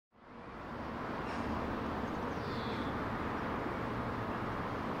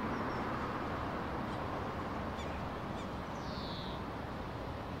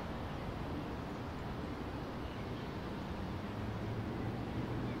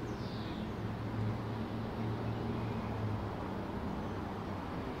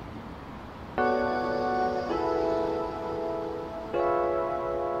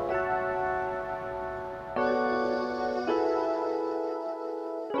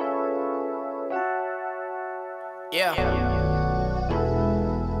Yeah,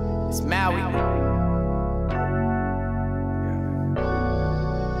 it's Mawi.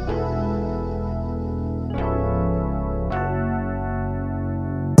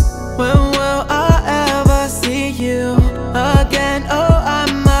 When will I ever see you again? Oh, I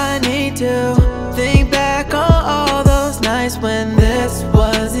might need to think back on all those nights when this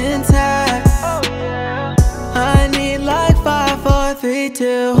was intact. I need like 5, 4, 3,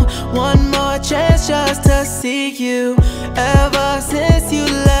 2, one more chance just to see you. Ever since you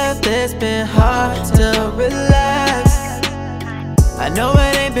left, it's been hard to relax. I know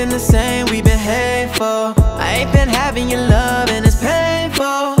it ain't been the same, we've been hateful. I ain't been having your love and it's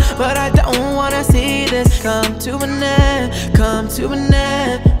painful, but I don't wanna see this come to an end, come to an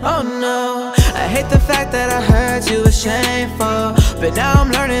end. Oh no, I hate the fact that I hurt you, it's shameful, but now I'm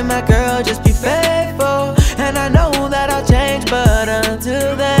learning, my girl, just be faithful. And I know that I'll change, but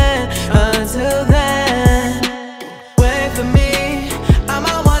until then, wait for me. I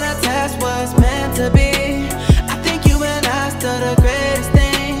might wanna test what's meant to be. I think you and I still the greatest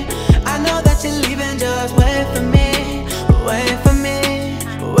thing. I know that you're leaving, just wait for me. Wait for me,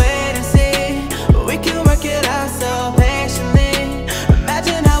 wait and see. We can work it out so patiently.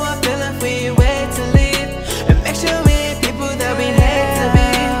 Imagine how I feel if we wait to leave, and make sure we ain't people that we hate to be.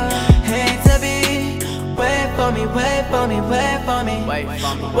 Wait for me, wait for me, wait for me. Wait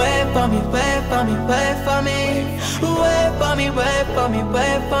for me, wait for me, wait for me. Wait for me, wait for me,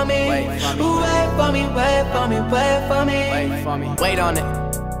 wait for me. Wait for me, wait for me, wait for me. Wait for me. Wait on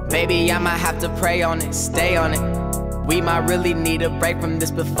it. Baby, I might have to pray on it, stay on it. We might really need a break from this,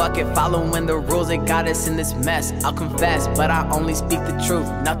 but fuck it, following the rules, it got us in this mess. I'll confess, but I only speak the truth,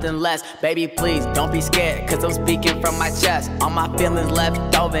 nothing less. Baby, please, don't be scared, cause I'm speaking from my chest. All my feelings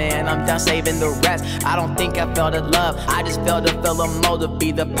left over and I'm done saving the rest. I don't think I felt a love, I just felt to feel a mold, to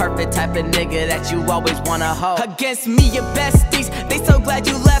be the perfect type of nigga that you always wanna hold. Against me, your besties, they so glad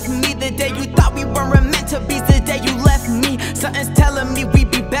you left me. The day you thought we weren't meant to be, the day you left me. Something's telling me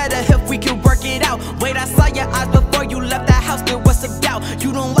we'd be better if we could work it out. Wait, I saw your eyes before you left that house, there was some doubt.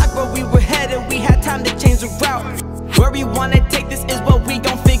 You don't like where we were headed, we had time to change the route. Where we wanna take this is what we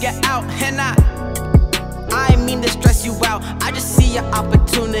gon' figure out. And I ain't mean to stress you out, I just see your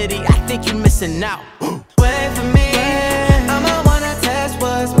opportunity, I think you're missing out. Wait for me, I'ma wanna test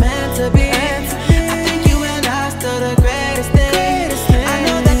what's meant to be. I think you and I still the greatest thing. I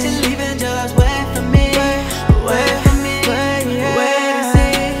know that you're leaving, just wait for me. Wait for me, wait and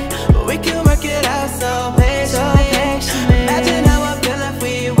see. We can work it out so patiently. Imagine how I feel if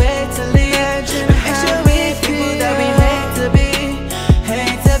we wait to leave. Make sure we ain't people that we hate to be.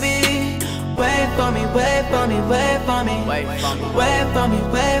 Wait for me, wait for me, wait for me. Wait for me,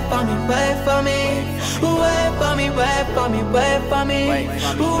 wait for me, wait for me. Wait for me, wait for me, wait for me. Wait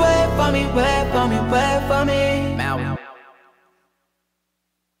for me, wait for me, wait for me. Mawi.